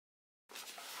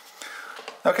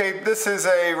Okay, this is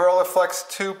a Rolleiflex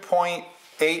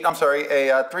 2.8, I'm sorry,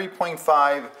 a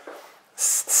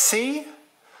 3.5C.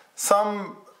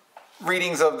 Some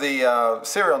readings of the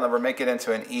serial number make it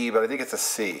into an E, but I think it's a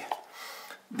C.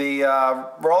 The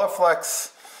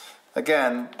Rolleiflex,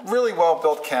 again, really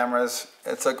well-built cameras.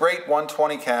 It's a great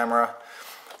 120 camera.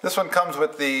 This one comes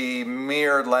with the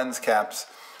mirrored lens caps.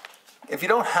 If you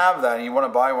don't have that and you want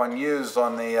to buy one used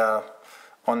on the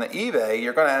eBay,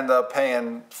 you're going to end up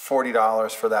paying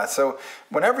 $40 for that. So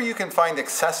whenever you can find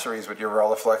accessories with your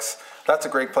Rolleiflex, that's a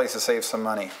great place to save some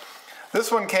money.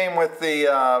 This one came with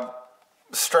the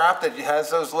strap that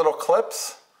has those little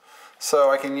clips,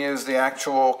 so I can use the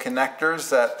actual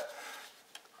connectors that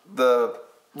the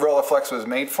Rolleiflex was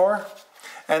made for.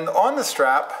 And on the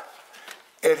strap,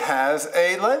 it has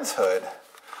a lens hood.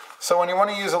 So when you want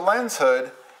to use a lens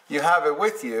hood, you have it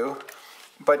with you,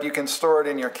 but you can store it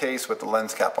in your case with the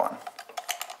lens cap on.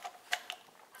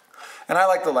 And I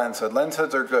like the lens hood. Lens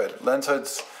hoods are good. Lens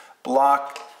hoods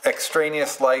block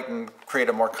extraneous light and create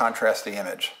a more contrasty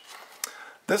image.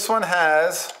 This one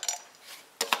has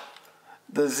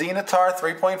the Zenitar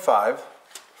 3.5.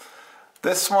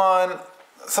 This one,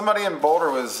 somebody in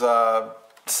Boulder was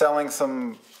selling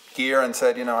some gear and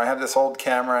said, you know, I have this old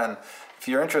camera, and if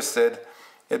you're interested,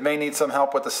 it may need some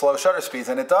help with the slow shutter speeds,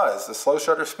 and it does. The slow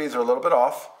shutter speeds are a little bit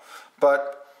off,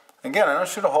 but again, I don't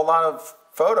shoot a whole lot of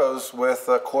photos with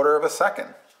 1/4 of a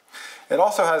second. It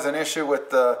also has an issue with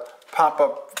the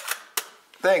pop-up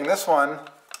thing. This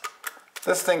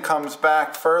thing comes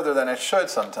back further than it should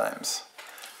sometimes.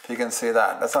 If you can see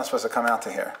that. That's not supposed to come out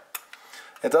to here.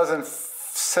 It doesn't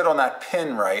sit on that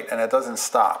pin right, and it doesn't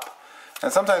stop.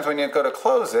 And sometimes when you go to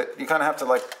close it, you kind of have to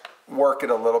like work it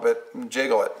a little bit and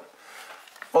jiggle it.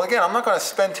 Well, again, I'm not going to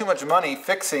spend too much money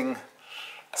fixing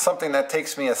something that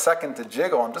takes me a second to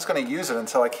jiggle. I'm just going to use it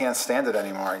until I can't stand it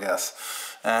anymore, I guess.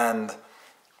 And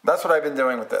that's what I've been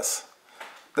doing with this.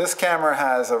 This camera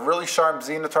has a really sharp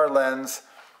Zenitar lens.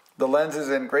 The lens is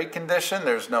in great condition.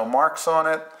 There's no marks on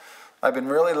it. I've been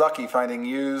really lucky finding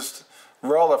used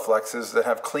Rolleiflexes that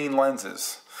have clean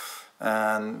lenses.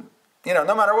 And, you know,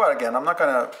 no matter what, again, I'm not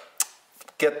going to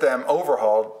get them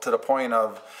overhauled to the point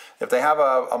of, if they have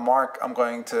a mark, I'm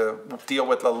going to deal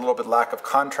with a little bit lack of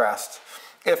contrast,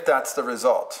 if that's the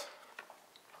result.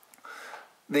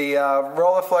 The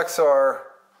Rolleiflex are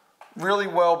really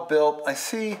well built. I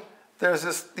see there's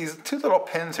these two little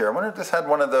pins here. I wonder if this had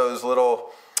one of those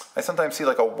little, I sometimes see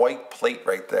like a white plate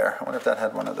right there. I wonder if that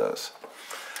had one of those.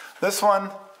 This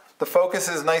one, the focus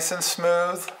is nice and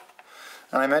smooth.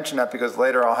 And I mention that because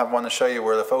later I'll have one to show you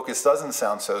where the focus doesn't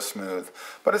sound so smooth.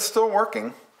 But it's still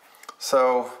working,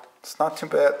 so it's not too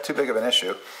big of an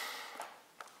issue.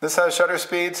 This has shutter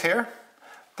speeds here.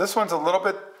 This one's a little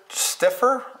bit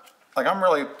stiffer. Like, I'm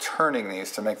really turning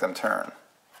these to make them turn.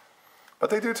 But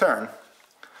they do turn.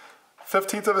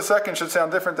 1/15 of a second should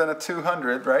sound different than a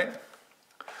 200, right?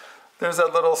 There's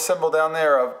that little symbol down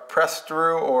there of press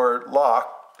through or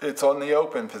lock. It's on the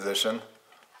open position.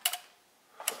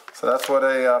 So that's what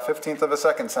a 1/15 of a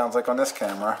second sounds like on this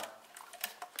camera.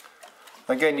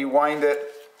 Again, you wind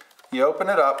it, you open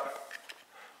it up,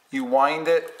 you wind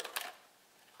it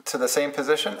to the same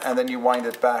position, and then you wind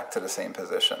it back to the same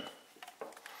position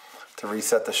to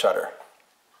reset the shutter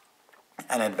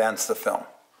and advance the film.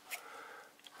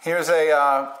 Here's a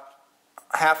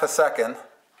 1/2 a second.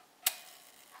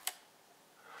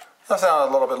 That sounded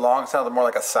a little bit long, it sounded more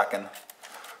like a second.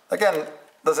 Again,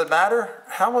 does it matter?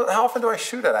 How often do I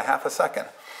shoot at a 1/2 a second?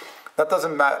 That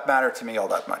doesn't matter to me all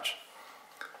that much.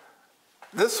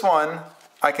 This one,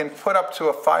 I can put up to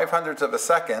a 5/100 of a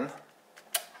second.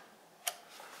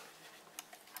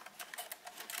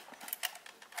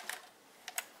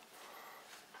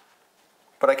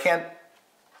 But I can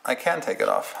take it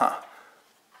off, huh?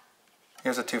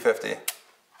 Here's a 250.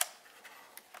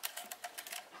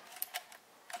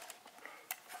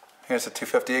 Here's a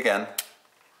 250 again.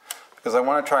 Because I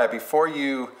want to try it before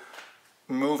you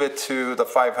move it to the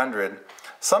 500.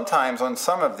 Sometimes on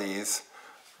some of these,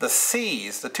 the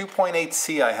C's, the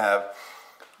 2.8C I have,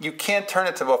 you can't turn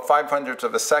it to a 5/100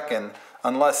 of a second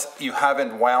unless you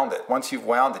haven't wound it. Once you've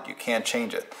wound it, you can't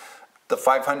change it. The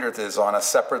 500th is on a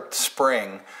separate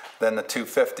spring than the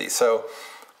 250. So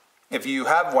if you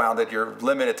have wound it, you're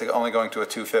limited to only going to a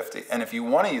 250. And if you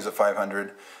want to use a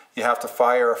 500, you have to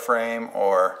fire a frame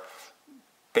or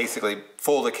basically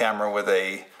fool the camera with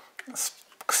a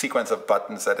sequence of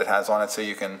buttons that it has on it so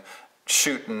you can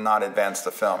shoot and not advance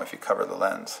the film if you cover the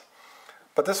lens.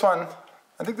 But this one,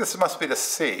 I think this must be the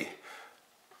C,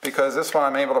 because this one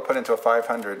I'm able to put into a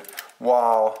 500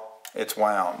 while it's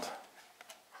wound.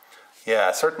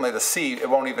 Yeah, certainly the C, it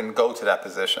won't even go to that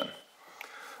position.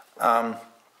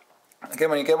 Again,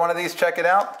 when you get one of these, check it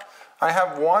out. I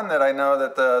have one that I know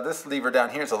that this lever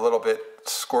down here is a little bit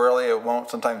squirrely. It won't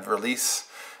sometimes release,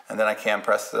 and then I can't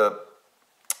press the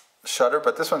shutter,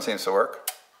 but this one seems to work.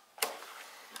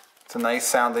 It's a nice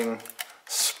sounding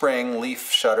spring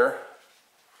leaf shutter.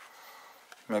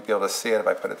 You might be able to see it if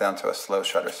I put it down to a slow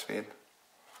shutter speed.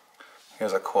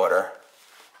 Here's a quarter.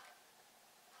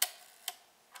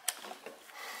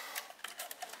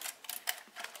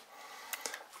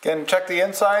 Again, check the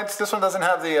insides. This one doesn't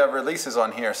have the releases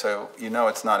on here, so you know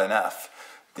it's not an F.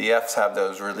 The Fs have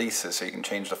those releases, so you can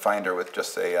change the finder with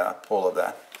just a pull of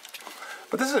that.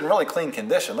 But this is in really clean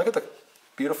condition. Look at the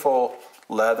beautiful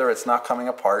leather. It's not coming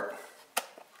apart.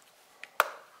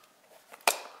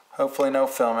 Hopefully no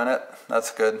film in it.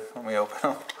 That's good when we open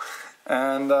them.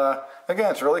 And again,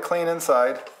 it's really clean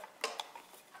inside.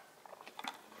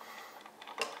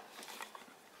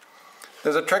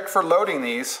 There's a trick for loading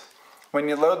these. When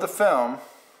you load the film,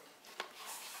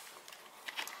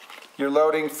 you're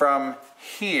loading from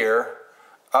here,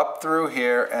 up through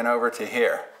here, and over to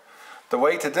here. The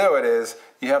way to do it is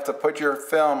you have to put your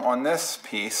film on this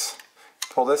piece,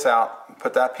 pull this out,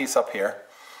 put that piece up here,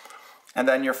 and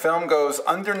then your film goes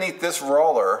underneath this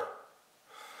roller,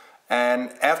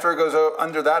 and after it goes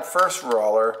under that first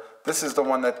roller, this is the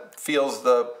one that feels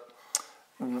the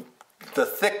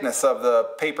thickness of the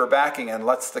paper backing and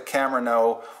lets the camera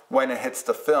know when it hits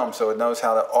the film, so it knows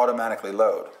how to automatically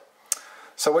load.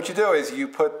 So what you do is you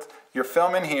put your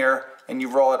film in here and you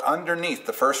roll it underneath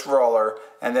the first roller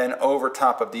and then over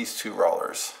top of these two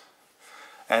rollers.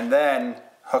 And then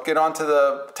hook it onto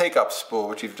the take-up spool,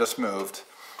 which you've just moved.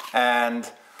 And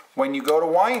when you go to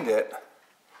wind it,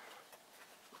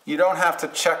 you don't have to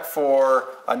check for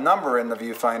a number in the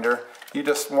viewfinder. You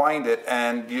just wind it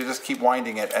and you just keep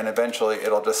winding it, and eventually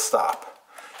it'll just stop.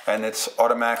 And it's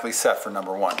automatically set for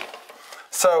number one.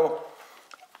 So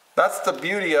that's the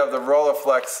beauty of the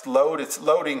Rolleiflex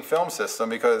loading film system,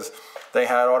 because they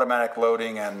had automatic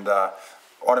loading and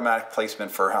automatic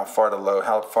placement for how far to load,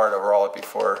 how far to roll it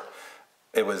before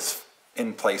it was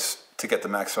in place to get the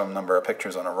maximum number of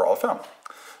pictures on a roll of film,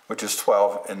 which is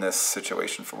 12 in this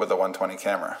situation with a 120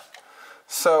 camera.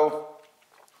 So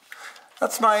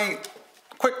that's my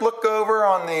quick look over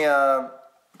on the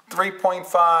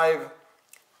 3.5,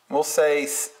 we'll say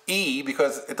E,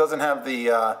 because it doesn't have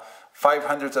the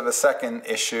 500ths of a second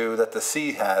issue that the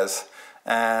C has.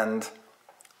 And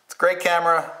it's a great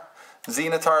camera,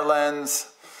 Xenitar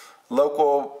lens,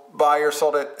 local buyer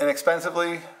sold it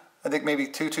inexpensively, I think maybe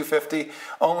 $250,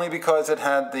 only because it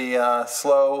had the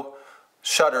slow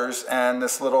shutters and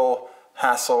this little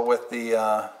hassle with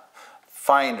the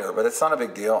finder, but it's not a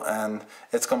big deal and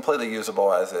it's completely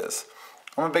usable as is.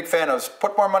 I'm a big fan of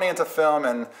put more money into film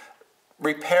and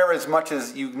repair as much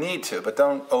as you need to, but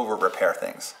don't over repair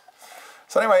things.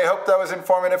 So anyway, I hope that was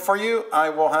informative for you. I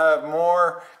will have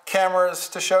more cameras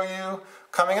to show you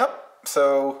coming up,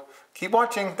 so keep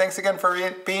watching. Thanks again for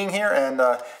being here, and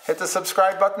hit the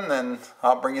subscribe button and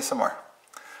I'll bring you some more.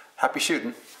 Happy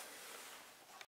shooting.